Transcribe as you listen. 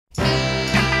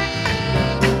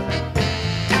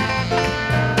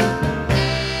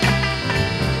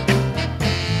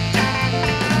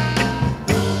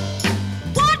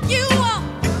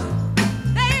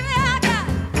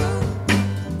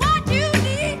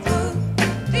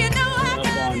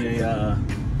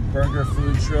Burger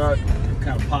Food Truck.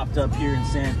 Kind of popped up here in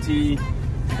Santee.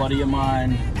 A buddy of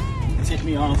mine tipped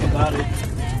me off about it,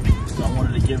 so I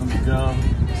wanted to give them a go,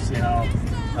 see how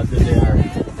good they are.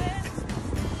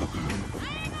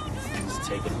 Let's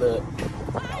take a look.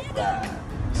 All right,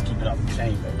 let's keep it off the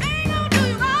chain, baby.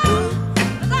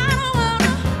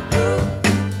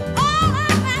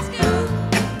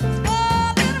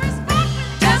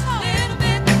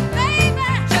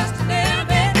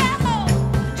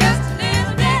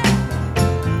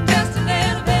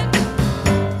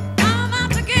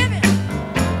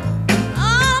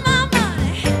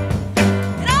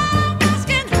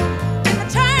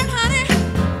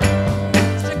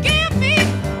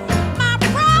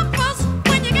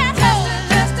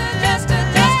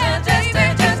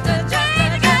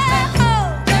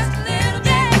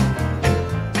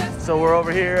 So we're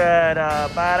over here at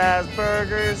Badas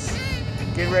Burgers,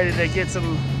 getting ready to get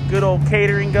some good old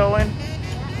catering going.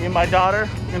 Me and my daughter,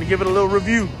 I'm gonna give it a little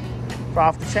review for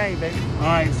Off the Chain, baby. All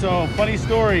right, so funny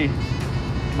story.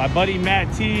 My buddy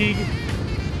Matt Teague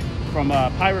from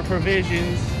Pirate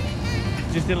Provisions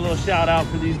just did a little shout out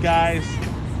for these guys,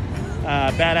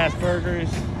 Badas Burgers,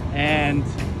 and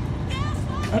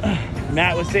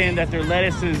Matt was saying that their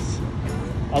lettuce is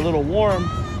a little warm,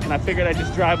 and I figured I'd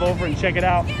just drive over and check it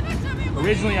out.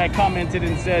 Originally, I commented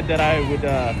and said that I would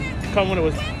come when it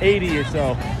was 80 or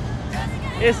so.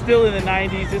 It's still in the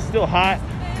 90s, it's still hot.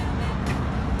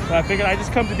 But I figured I'd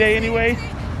just come today anyway,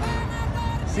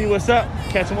 see what's up,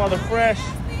 catch them while they're fresh,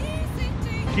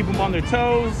 keep them on their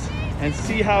toes, and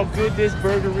see how good this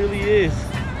burger really is.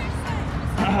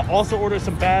 I also ordered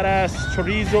some badass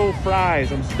chorizo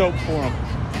fries. I'm stoked for them.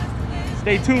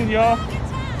 Stay tuned, y'all.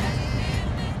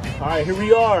 All right, here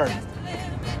we are,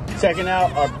 checking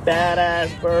out our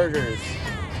Badas Burgers.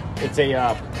 It's a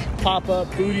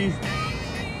pop-up food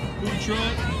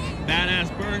truck,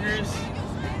 Badas Burgers.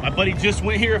 My buddy just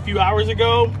went here a few hours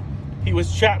ago. He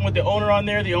was chatting with the owner on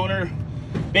there. The owner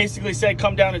basically said,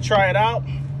 come down and try it out,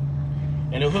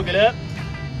 and he'll hook it up.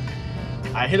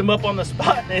 I hit him up on the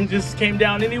spot and just came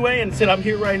down anyway and said, I'm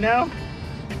here right now.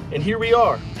 And here we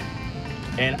are.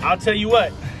 And I'll tell you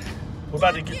what, we're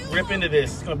about to rip into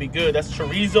this. It's gonna be good. That's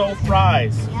chorizo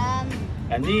fries. Yum.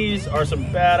 And these are some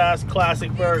badass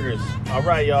classic burgers. All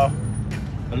right, y'all.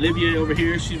 Olivia over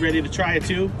here, she's ready to try it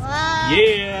too. Wow.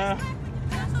 Yeah.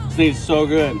 This thing's so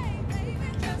good.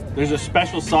 There's a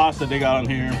special sauce that they got on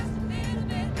here.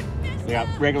 They got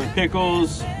regular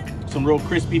pickles, some real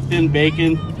crispy thin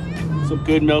bacon, some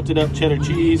good melted up cheddar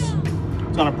cheese.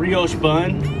 It's on a brioche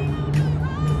bun.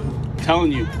 I'm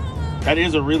telling you, that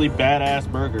is a really badass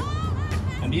burger.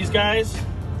 And these guys,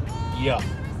 yeah,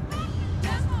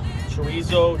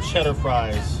 chorizo cheddar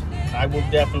fries. I will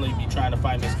definitely be trying to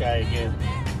find this guy again.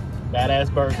 Badas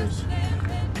Burgers.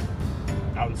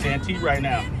 Out in Santee right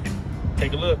now.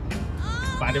 Take a look.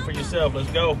 Find it for yourself. Let's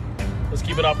go. Let's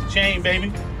keep it off the chain,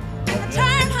 baby.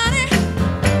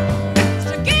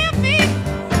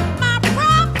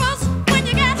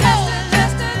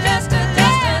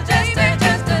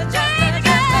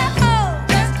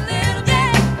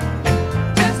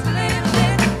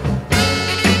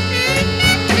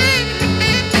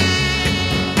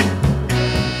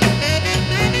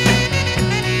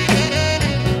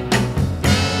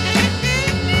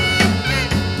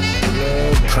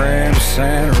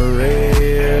 And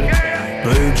red,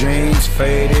 blue jeans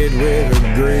faded with a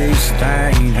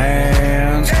grease-stained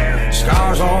hands,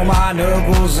 scars on my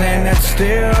knuckles, and that's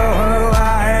still who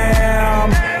I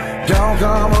am. Don't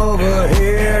come over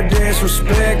here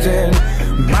disrespecting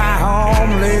my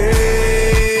homeland,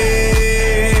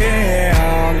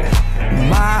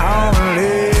 my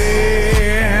homeland,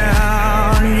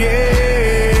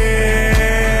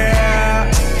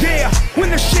 yeah. When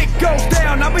the shit goes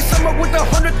down, I'll be somewhere with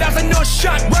 100,000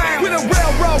 shot round, with a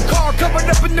railroad car covered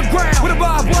up in the ground, with a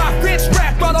barbed wire fence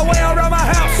wrapped all the way around my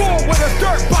house, full with a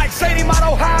dirt bike, Sadie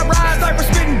model high rise, diaper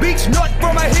spitting beach nut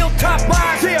from a hilltop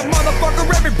rise. Yeah, motherfucker,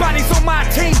 everybody's on my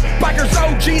team, bikers,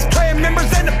 OGs, clan members,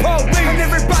 and the police, and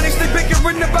everybody's they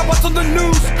bickering about what's on the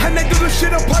news, and they do the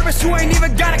shit on purpose, you ain't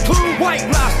even got a clue. White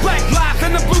lives, black lives,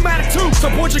 and the blue matter too. So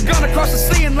boys, you're gonna cross the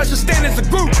sea unless you stand as a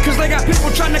group, cause they got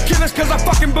people trying to kill us cause our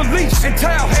fucking beliefs, and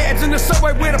towel heads in the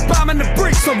subway with a bomb in the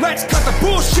brief. So let's cut the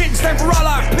bullshit and stand for all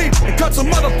our people, and cut some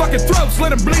motherfucking throats, let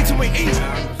them bleed till we eat.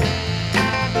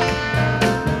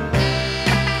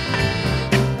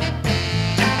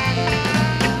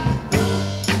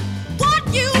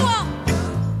 What you want,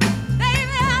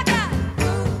 baby, I got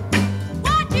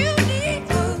what you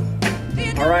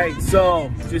need. All right,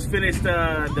 so just finished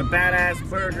the Badas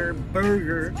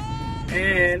burger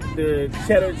and the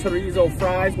cheddar chorizo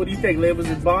fries. What do you think, Liv? Was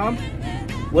it bomb?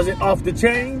 Was it off the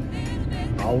chain?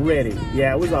 already.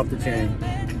 Yeah, it was off the chain.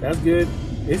 That's good.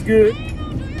 It's good.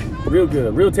 Real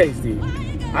good. Real tasty.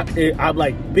 I'm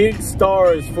like big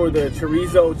stars for the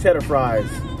chorizo cheddar fries.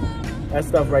 That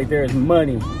stuff right there is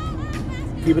money.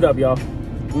 Keep it up, y'all.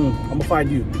 I'm gonna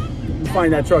find you. I'm gonna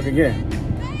find that truck again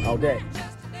all day.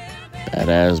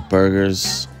 Badas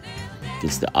Burgers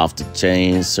gets the off the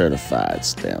chain certified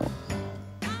stamp.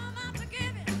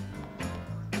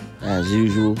 As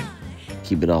usual,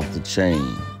 keep it off the chain.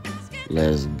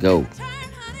 Let's go.